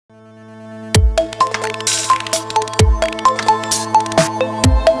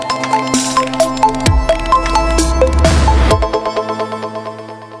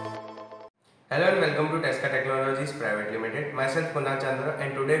myself Kunal Chandra,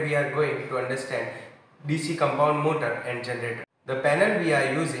 and today we are going to understand DC compound motor and generator. The panel we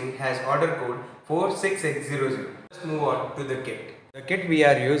are using has order code 46600. Let's move on to the kit. The kit we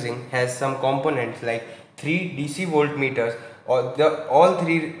are using has some components like 3 DC voltmeters. All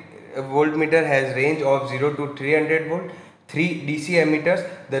 3 voltmeter has range of 0 to 300 volt. 3 DC ammeters.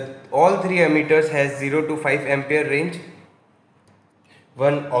 All 3 ammeters has 0 to 5 ampere range.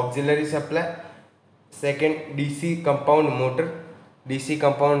 One auxiliary supply. Second, DC compound motor, DC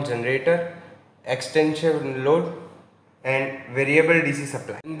compound generator, extension load, and variable DC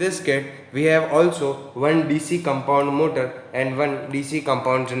supply. In this kit, we have also one DC compound motor and one DC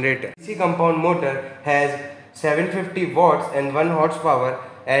compound generator. DC compound motor has 750 watts and 1 horsepower,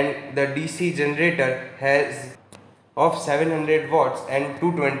 and the DC generator has of 700 watts and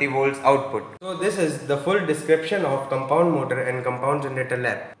 220 volts output. So this is the full description of compound motor and compound generator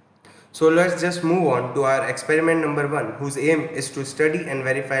lab. So let's just move on to our experiment number 1, whose aim is to study and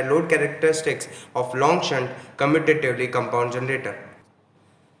verify load characteristics of long shunt commutatively compound generator.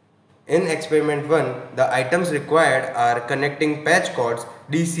 In experiment 1, the items required are connecting patch cords,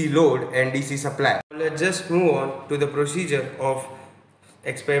 DC load and DC supply. Let's just move on to the procedure of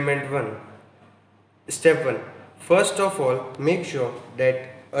experiment 1. Step 1. First of all, make sure that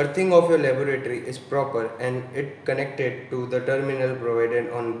earthing of your laboratory is proper and it connected to the terminal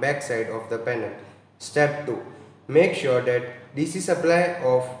provided on back side of the panel. Step 2. Make sure that DC supply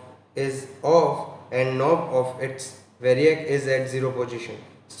is off and knob of its variac is at 0 position.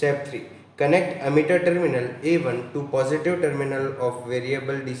 Step 3. Connect ammeter terminal A1 to positive terminal of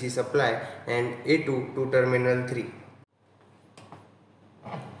variable DC supply and A2 to terminal 3.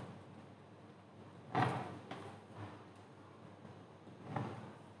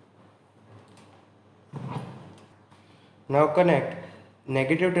 Now connect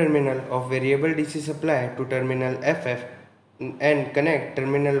negative terminal of variable DC supply to terminal FF and connect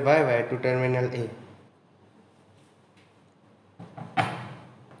terminal YY to terminal A.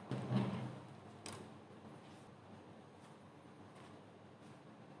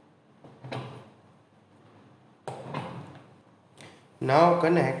 Now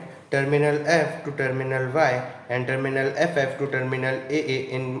connect terminal F to terminal Y and terminal FF to terminal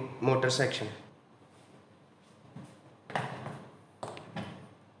AA in motor section.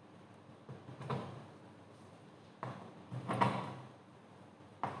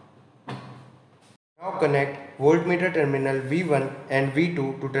 Now connect voltmeter terminal V1 and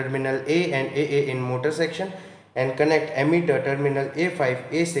V2 to terminal A and AA in motor section and connect ammeter terminal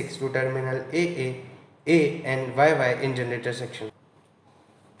A5, A6 to terminal AA, A and YY in generator section.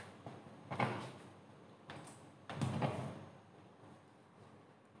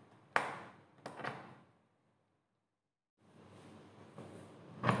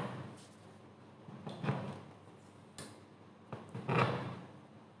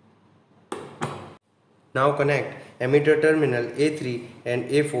 Now connect ammeter terminal A3 and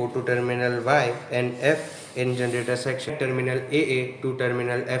A4 to terminal Y and F in generator section, terminal AA to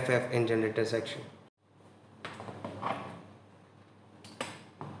terminal FF in generator section.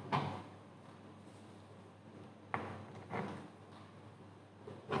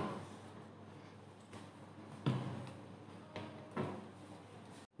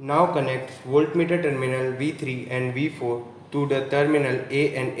 Now connect voltmeter terminal V3 and V4 to the terminal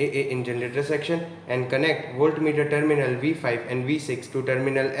A and AA in generator section and connect voltmeter terminal V5 and V6 to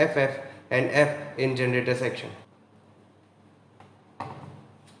terminal FF and F in generator section.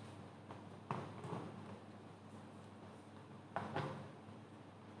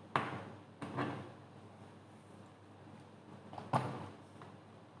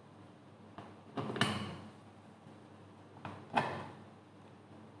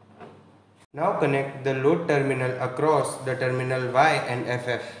 Now connect the load terminal across the terminal Y and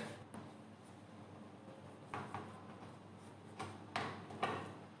FF.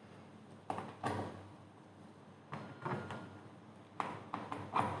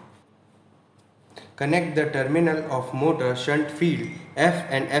 Connect the terminal of motor shunt field F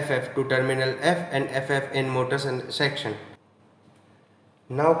and FF to terminal F and FF in motor section.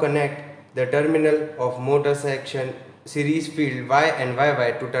 Now connect the terminal of motor section series field Y and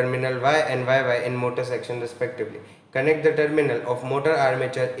YY to terminal Y and YY in motor section respectively. Connect the terminal of motor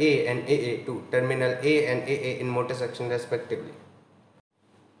armature A and AA to terminal A and AA in motor section respectively.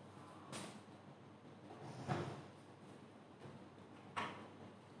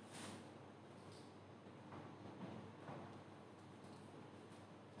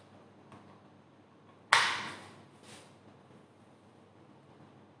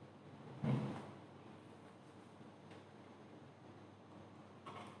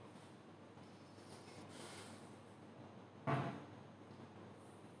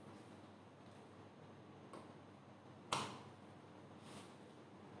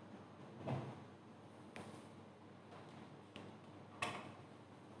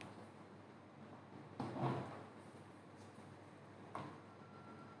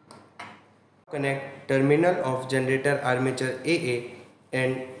 Connect terminal of generator armature AA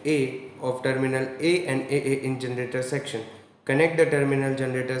and A of terminal A and AA in generator section. Connect the terminal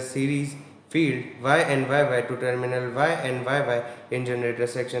generator series field Y and YY to terminal Y and YY in generator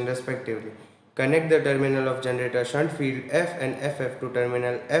section respectively. Connect the terminal of generator shunt field F and FF to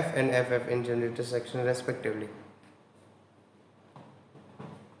terminal F and FF in generator section respectively.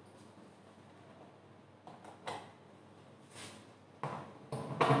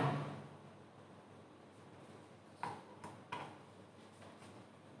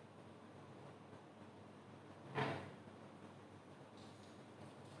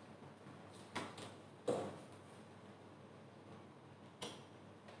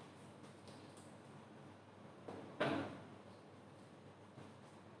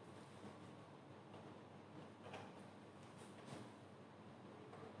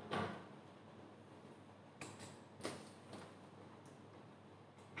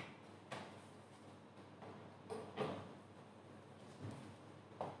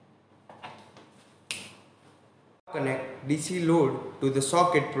 Connect DC load to the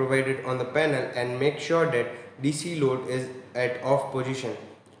socket provided on the panel and make sure that DC load is at off position.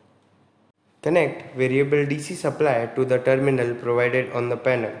 Connect variable DC supply to the terminal provided on the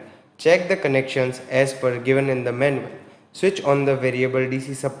panel. Check the connections as per given in the manual. Switch on the variable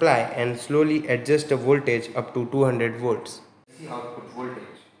DC supply and slowly adjust the voltage up to 200 volts. DC output voltage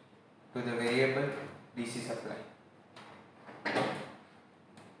to the variable DC supply.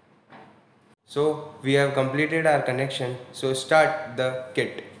 So we have completed our connection. So start the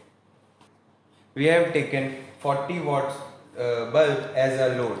kit. We have taken 40 watts bulb as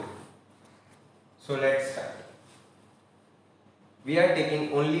a load. So let's start. We are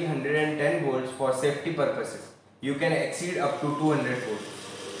taking only 110 volts for safety purposes. You can exceed up to 200 volts.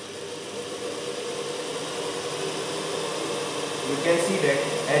 You can see that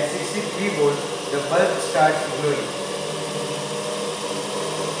at 63 volts the bulb starts glowing.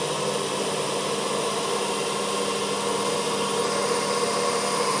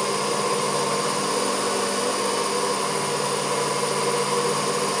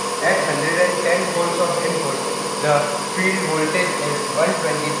 At 110 volts of input, the field voltage is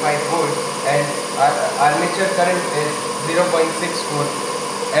 125 volts and our armature current is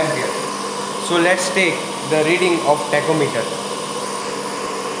 0.64 ampere. So let's take the reading of tachometer.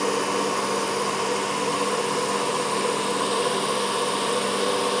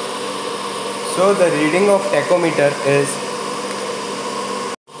 So the reading of tachometer is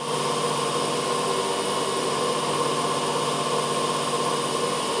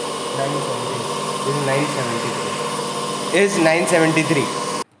 973.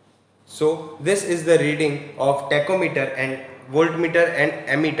 So this is the reading of tachometer and voltmeter and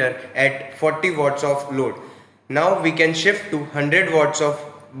ammeter at 40 watts of load. Now we can shift to 100 watts of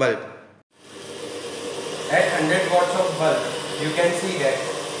bulb. At 100 watts of bulb, you can see that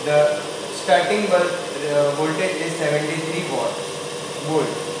the starting bulb voltage is 73 volt.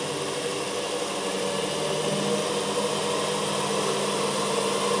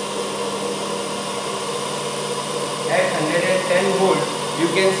 At 110 volts, you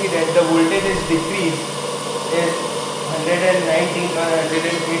can see that the voltage is decreased is 119 or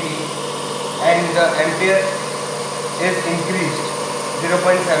 180 and the ampere is increased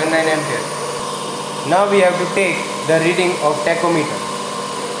 0.79 ampere. Now we have to take the reading of tachometer.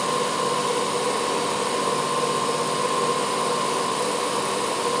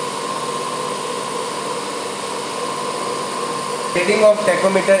 Reading of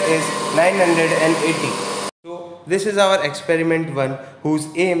tachometer is 980. This is our experiment 1, whose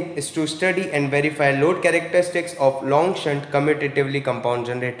aim is to study and verify load characteristics of long shunt commutatively compound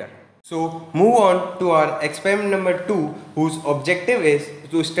generator. So move on to our experiment number 2, whose objective is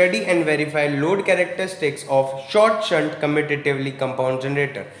to study and verify load characteristics of short shunt commutatively compound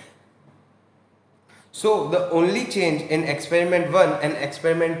generator. So the only change in experiment 1 and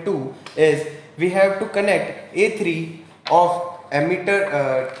experiment 2 is we have to connect A3 of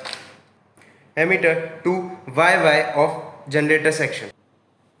ammeter to YY of generator section.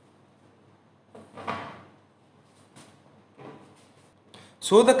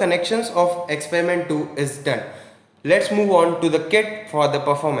 So the connections of experiment 2 is done. Let's move on to the kit for the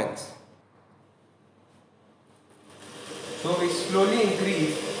performance. So we slowly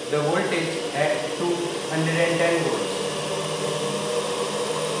increase the voltage at 210 volts.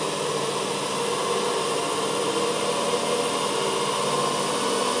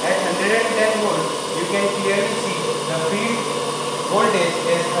 At 110 volts, you can clearly see the field voltage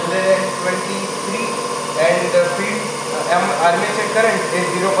is 123 and the field armature current is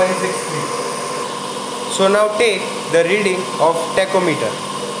 0.63. So now take the reading of tachometer.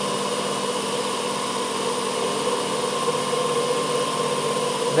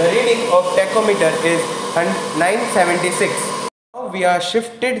 The reading of tachometer is 976. Now we are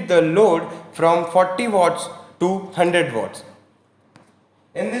shifted the load from 40 watts to 100 watts.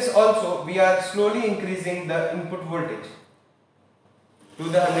 In this also we are slowly increasing the input voltage to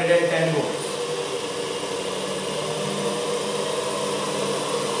the 110 volts.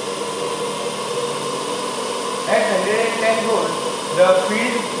 At 110 volts, the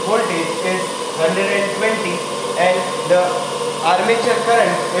field voltage is 120 and the armature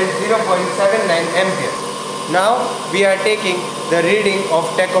current is 0.79 ampere. Now we are taking the reading of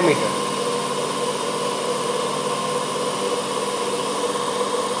tachometer.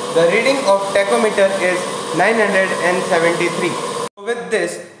 The reading of tachometer is 973. With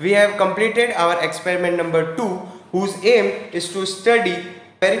this, we have completed our experiment number 2, whose aim is to study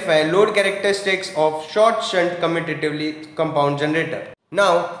verify load characteristics of short shunt commutatively compound generator.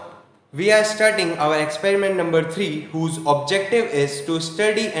 Now we are starting our experiment number 3, whose objective is to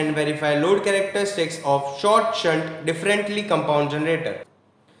study and verify load characteristics of short shunt differently compound generator.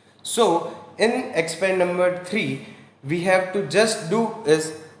 So in experiment number 3, we have to just do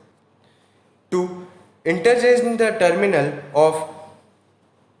is to interchange the terminal of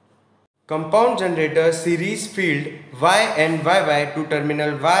compound generator series field Y and YY to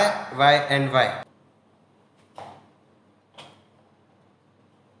terminal Y, Y and Y.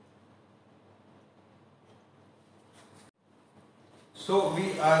 So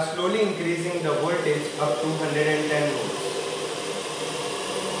we are slowly increasing the voltage up to 110 volts.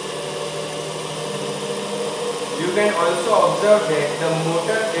 You can also observe that the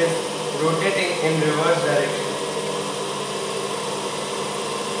motor is rotating in reverse direction.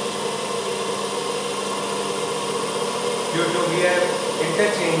 Due to we have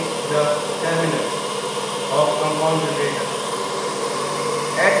interchanged the terminals of compound generator.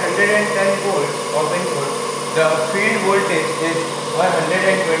 At 110 volts of input, the field voltage is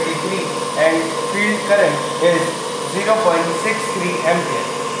 123 and field current is 0.63 ampere.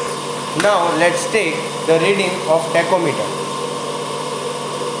 Now let's take the reading of tachometer.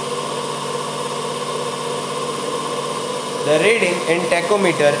 The reading in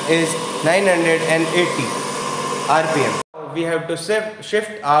tachometer is 980 RPM. We have to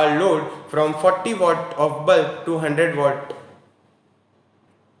shift our load from 40 watt of bulb to 100 watt.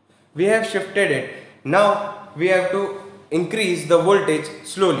 We have shifted it. Now we have to increase the voltage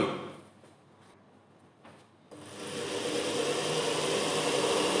slowly.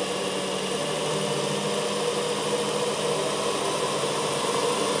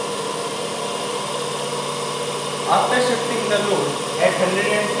 After shifting the load at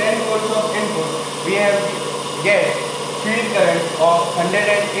 110 volts of input, we have get field current of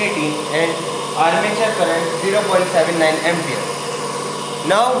 118 and armature current 0.79 ampere.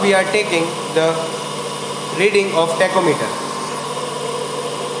 Now we are taking the reading of tachometer.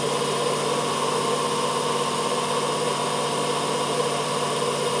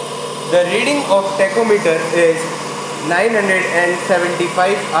 The reading of tachometer is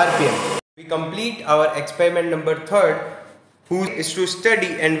 975 RPM. We complete our experiment number 3, who is to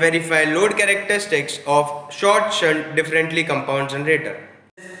study and verify load characteristics of short shunt differently compound generator.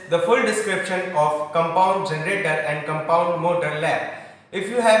 The full description of compound generator and compound motor lab. If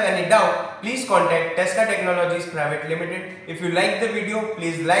you have any doubt, please contact Tesca Technologies Private Limited. If you like the video,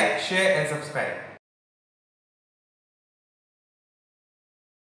 please like, share and subscribe.